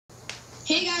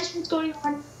Hey guys, what's going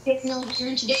on? Daniel here,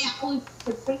 and today I will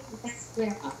be playing with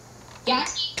Grandma. Yeah,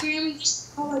 Grandma, you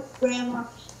sound like Grandma.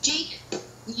 Jake,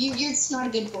 you're just not a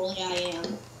good bully. I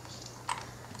am.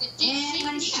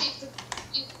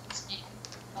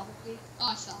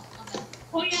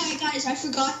 Oh yeah, guys, I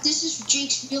forgot. This is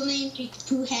Jake's real name, Jake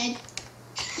Poohhead.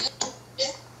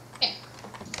 Okay.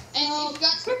 And if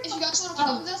you guys want to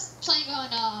play with us, playing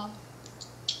on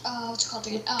what's it called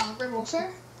again? Red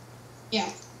Warfare. Yeah.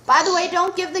 By the way,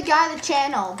 don't give the guy the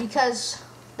channel because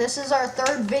this is our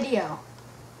third video.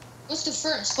 What's the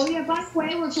first? Oh yeah, by the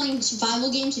way, we're playing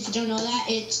survival games. If you don't know that,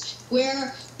 it's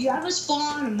where you have a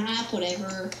spawn, a map,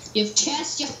 whatever. You have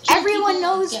chests. You have Everyone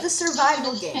knows the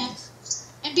survival games.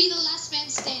 And be the last man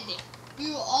standing. We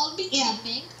will all be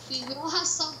teaming. We will have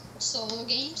some solo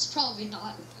games, probably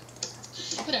not.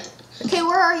 Whatever. Okay,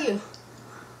 where are you?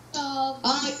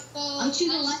 I'm to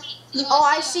the left. Oh,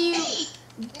 I see you.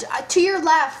 To your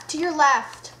left. To your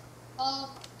left.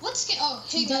 Let's get. Oh,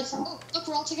 hey guys. Oh, look,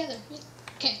 we're all together.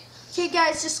 Okay. Okay,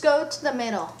 guys, just go to the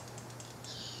middle.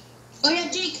 Oh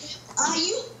yeah, Jake.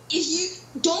 If you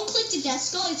don't click the death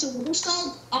skull, it's a wither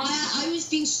skull. I was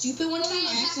being stupid one time.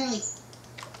 I accidentally.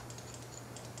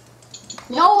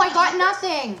 No, I got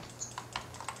nothing.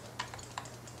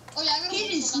 Oh yeah, I got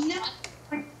It's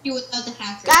never you without the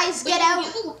hacker. Guys, get out.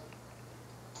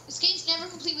 This game's never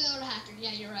complete without a hacker.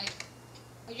 Yeah, you're right.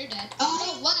 Oh, you're dead.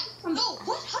 Oh, what? No,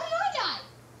 what? How did I die?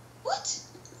 What?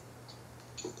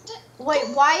 Wait,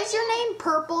 why is your name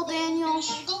Purple, Daniel?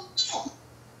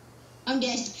 I'm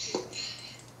dead.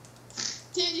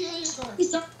 Daniel,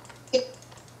 you're gone.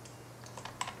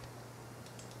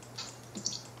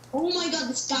 Oh my god,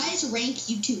 this guy is a rank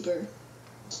YouTuber.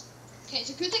 Okay, it's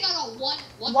a good thing I got one.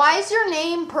 Why is your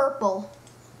name Purple?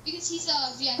 Because he's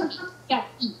a VIP. Yeah.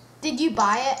 Did you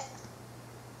buy it?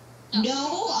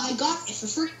 No, I got it for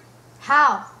free.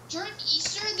 How? During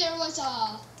Easter, there was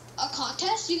a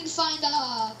contest. You can find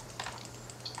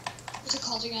what's it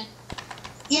called again?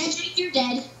 Yeah, Jake, you're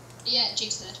dead. Yeah,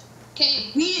 Jake's dead.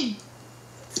 Okay. We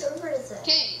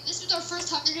Okay, this was our first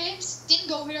Hunger Games. Didn't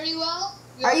go very well.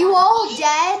 Are you all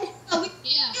dead?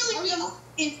 Yeah.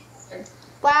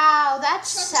 Wow,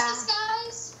 that's Trust sad. us,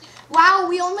 guys. Wow,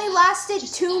 we only lasted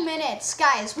 2 minutes.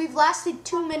 Guys, we've lasted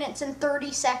 2 minutes and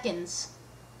 30 seconds.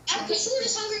 That's the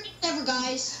shortest Hunger Games ever,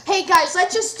 guys. Hey, guys,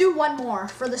 let's just do one more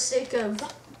for the sake of...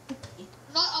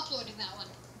 I'm not uploading that one.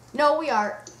 No, we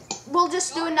are. We'll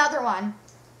just do another one.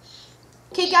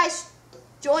 Okay, guys,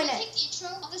 join Can I it. take the intro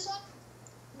on this one?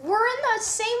 We're in the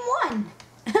same one.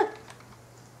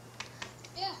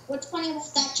 Yeah. What's funny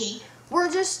about that, Jake? We're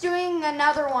just doing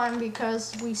another one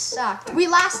because we sucked. We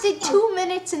lasted 2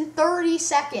 minutes and 30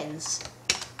 seconds.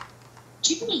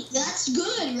 Jimmy, that's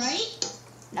good, right?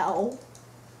 No.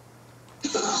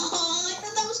 Oh, I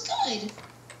thought that was good.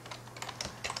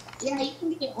 Yeah, you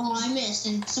can get. Oh, I missed,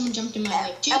 and someone jumped in my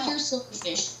way. Jake, you're a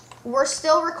silverfish. We're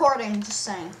still recording, just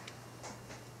saying.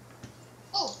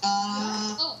 Oh.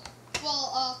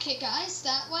 Well, okay, guys,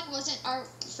 that one wasn't our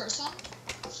first one.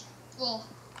 Well.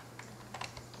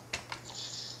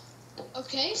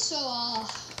 Okay, so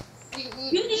we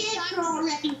You did it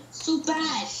already. So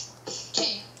bad.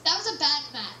 Okay, that was a bad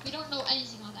map. We don't know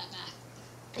anything on that map.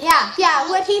 Yeah,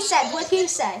 what he said. What he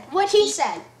said. What I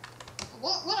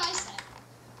said.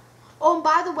 Oh, and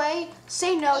by the way,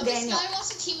 say no, Daniel. This guy wants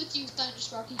to team with you, Thunder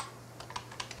Sparky.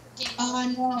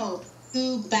 Oh no,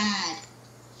 too bad.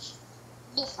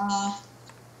 Look,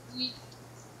 we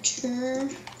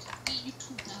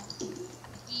YouTube now.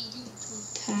 We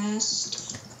YouTube.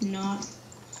 past not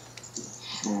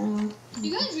how.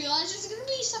 You guys realize there's gonna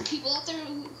be some people out there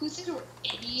who think we're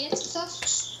idiots and stuff?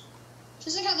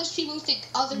 Just like how there's people who think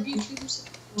other YouTubers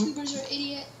are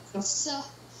idiots. So,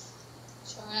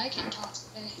 sorry, I can't talk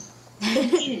today.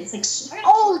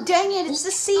 Oh, dang it, it's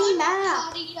the same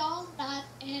map.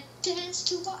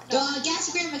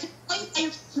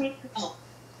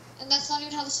 And that's not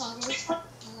even how the song goes.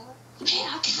 Hey,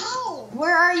 a cow!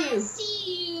 Where are I you?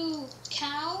 see you,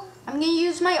 cow. I'm gonna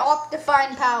use my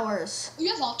Optifine powers. Oh, you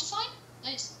have Optifine?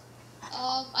 Nice.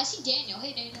 I see Daniel.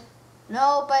 Hey, Daniel.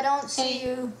 Nope, I don't see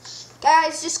you.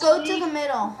 Guys, just go to the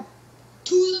middle.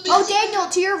 To the Oh, Daniel,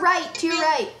 to your right, to your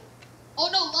right. Oh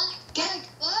no, lag.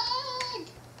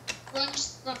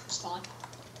 Run for spawn.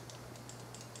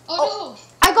 Oh,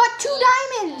 I got 2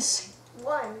 diamonds.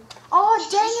 1. Oh,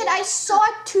 dang it, I saw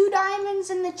 2 diamonds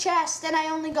in the chest and I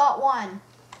only got 1.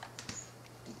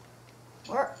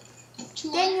 Or,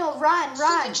 no. Daniel, run.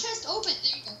 The chest open.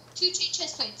 There you go. 2 chain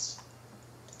chest plates.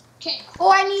 Okay.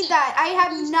 Oh, I need that. I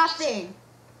have nothing.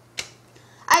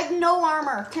 I have no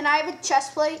armor. Can I have a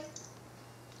chest plate?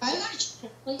 I got a chest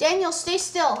plate. Daniel, stay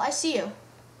still. I see you.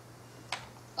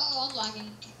 Oh, I'm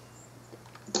lagging.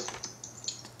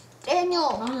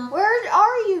 Daniel, Uh-huh. where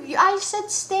are you? I said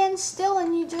stand still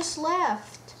and you just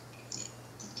left.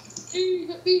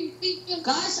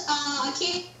 Guys, I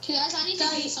can't Okay, guys, I need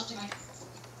to do something.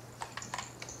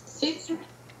 fix it.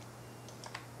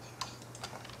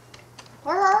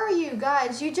 Where are you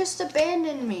guys? You just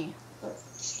abandoned me.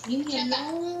 You Get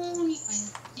back. alone.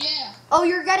 Yeah. Oh,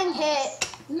 you're getting hit.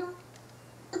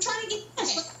 We're trying to get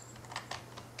this. Okay.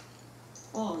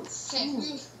 Oh, Okay,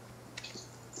 move.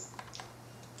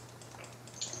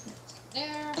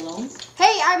 There. hello.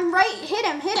 Hey, I'm right. Hit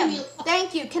him. Hit him.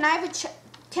 Thank you. Can I have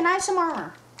Can I have some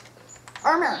armor?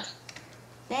 Armor.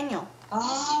 Daniel.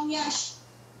 Yes.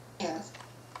 Yeah.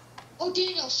 Oh,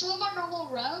 Daniel, show him our normal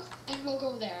route, and we'll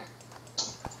go there.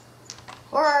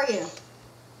 Where are you?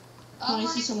 I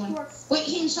see someone. Wait,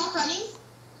 Hayden, stop running.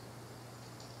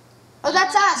 Oh,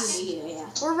 that's us. Yeah.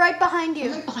 We're right behind I'm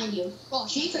you. right behind you. Well,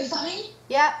 Jake, are you coming?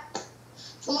 Yep.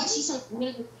 Oh, I see something.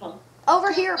 I'm gonna go.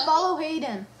 Over here. Follow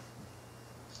Hayden.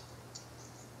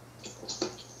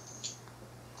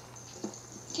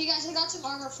 okay, guys, I got some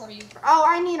armor for you. Oh,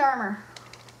 I need armor.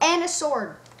 And a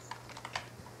sword.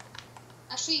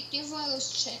 Actually, give one of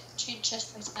those chain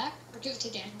chest plates back, or give it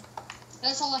to Daniel.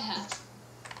 That's all I have.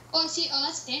 Oh, I see. Oh,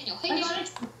 that's Daniel. Hey, I Daniel.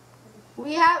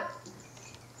 got it.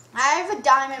 I have a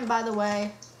diamond, by the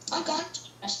way. I got it.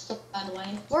 By the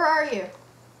way. Where are you?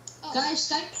 Oh, Guys,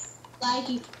 Skype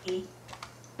laggy for me.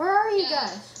 Where are you Yeah.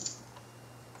 guys?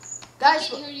 I Guys,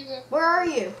 can't hear you. where are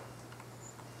you?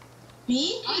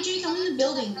 Me? Hey, Jake, I'm in the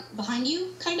building. Behind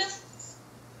you, kind of.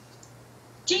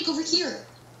 Jake, over here.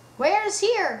 Where is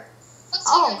here? Let's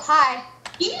Oh, see, guys. hi.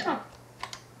 Yeah.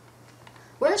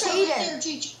 Where's Right there, Hayden?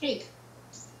 Jake.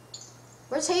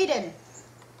 Where's Hayden?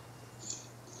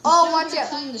 Oh, watch out.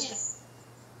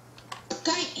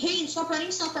 Guy, Hayden, stop running.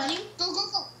 Go, go,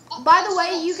 go. Oh, By the oh, way,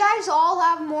 oh. you guys all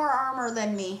have more armor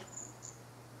than me.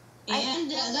 And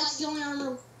that's the only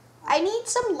armor. I need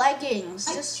some leggings.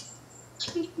 Just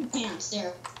Pants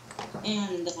there.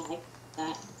 And like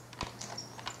that.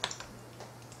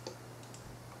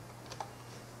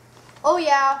 Oh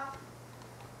yeah.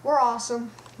 We're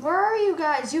awesome. Where are you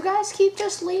guys? You guys keep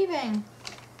just leaving.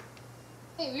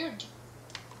 Hey, weird.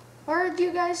 Where'd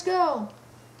you guys go?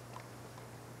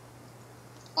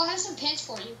 Oh, I have some pants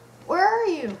for you. Where are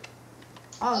you?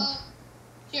 Oh,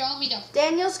 Here, I'll meet up.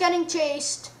 Daniel's getting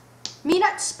chased. Meet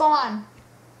at spawn.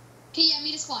 Okay, yeah,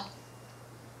 meet a spawn.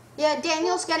 Yeah,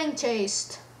 Daniel's getting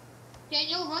chased.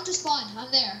 Daniel, run to spawn.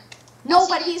 I'm there. No, I'll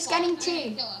see but you at he's spawn. getting Okay,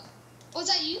 chased. go up. Oh, is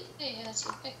that you? Hey, yeah, that's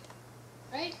you. Hey.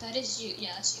 Right? That is you.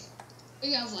 Yeah, that's you. Oh,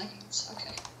 you have leggings.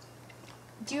 Okay.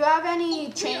 Do you have any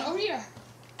Over chain? here, over here.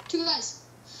 Two guys.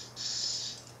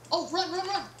 Oh, run, run,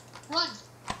 run. Run.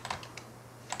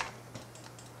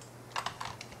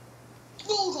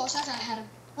 Oh, gosh, that guy had him.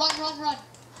 Run, run, run.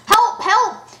 Help!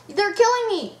 Help! They're killing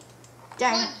me.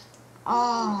 Dang Run. it.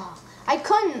 Oh, I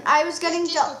couldn't. I was getting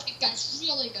This disco to kick guy's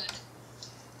really good.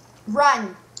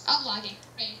 run. I'm lagging.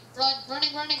 Right. Run,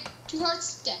 running. 2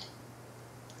 hearts, dead.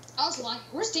 I was lagging.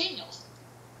 Where's Daniel?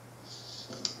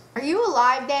 Are you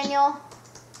alive, Daniel?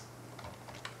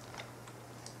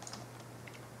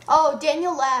 Oh,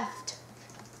 Daniel left.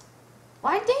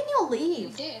 Why did Daniel You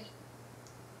leave? did.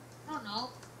 I don't know.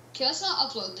 Okay, let's not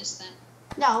upload this then.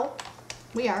 No,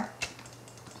 we are.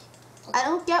 I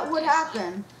don't get what Okay,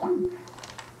 happened.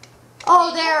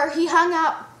 Oh, there, he hung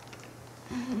up.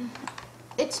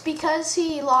 It's because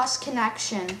he lost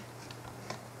connection.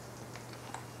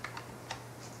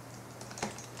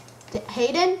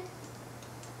 Hayden?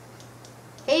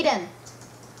 Hayden?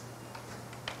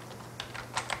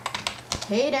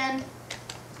 Hayden?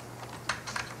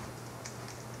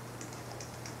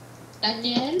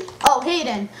 Daniel? Oh,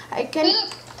 Hayden. I Hey, can.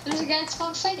 look. There's a guy at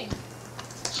spawn fighting.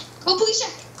 Oh, police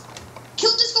check.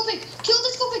 Kill Disco Pig. Kill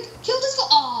Disco Pig. Kill Disco.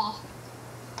 Aw.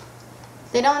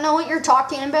 They don't know what you're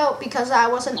talking about because I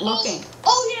wasn't looking.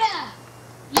 Oh,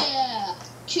 yeah. Yeah.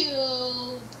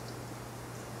 Kill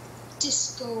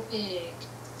Disco Pig.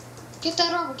 Get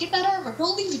that armor. Get that armor.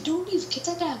 Don't leave it. Don't leave it. Get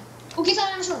that down. Oh, get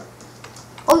that armor.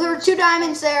 Oh, there are 2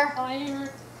 diamonds there.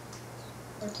 Fire.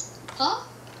 Huh?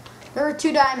 There are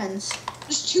 2 diamonds.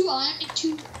 There's 2 iron and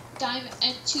 2 diamond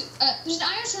and 2. There's an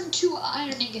iron and 2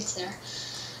 iron ingots there.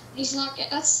 He's not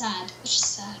get. That's sad. It's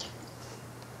just sad.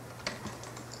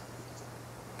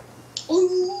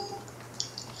 Oh.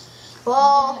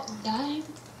 Well, Dime.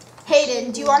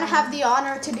 Hayden, do you want to have the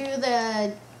honor to do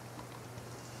the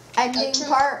ending Outro?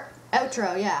 part?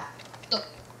 Outro, yeah.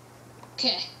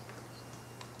 Okay.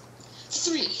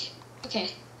 3. Okay.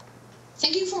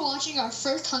 Thank you for watching our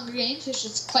first Hunger Games, which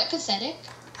is quite pathetic.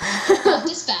 Not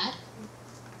this bad.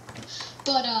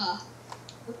 But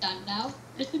we're done now.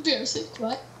 It's embarrassing,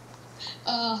 but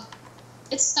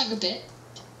it's stung a bit.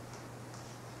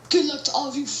 Good luck to all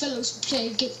of you fellows who play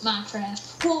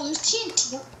Minecraft. Whoa, there's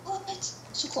TNT. What?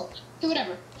 So cool. Okay,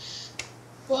 whatever.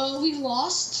 Well, we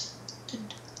lost.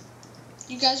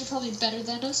 You guys are probably better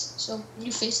than us, so when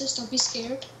you face us, don't be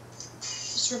scared.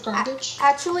 Just for garbage.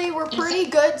 Actually, we're pretty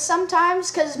good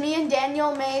sometimes because me and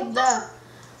Daniel made the.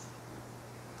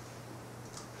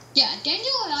 Yeah,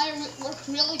 Daniel and I work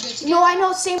really good together. No, I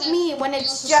know. Same with me. When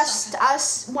it's just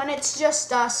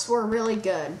us, we're really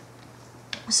good.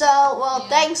 So, well,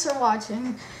 thanks for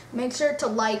watching. Make sure to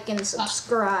like and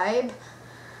subscribe.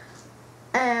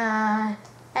 And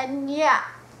yeah.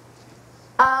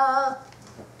 Bye.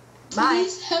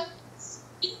 Please help me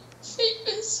be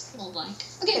famous. Oh my.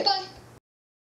 Okay, bye.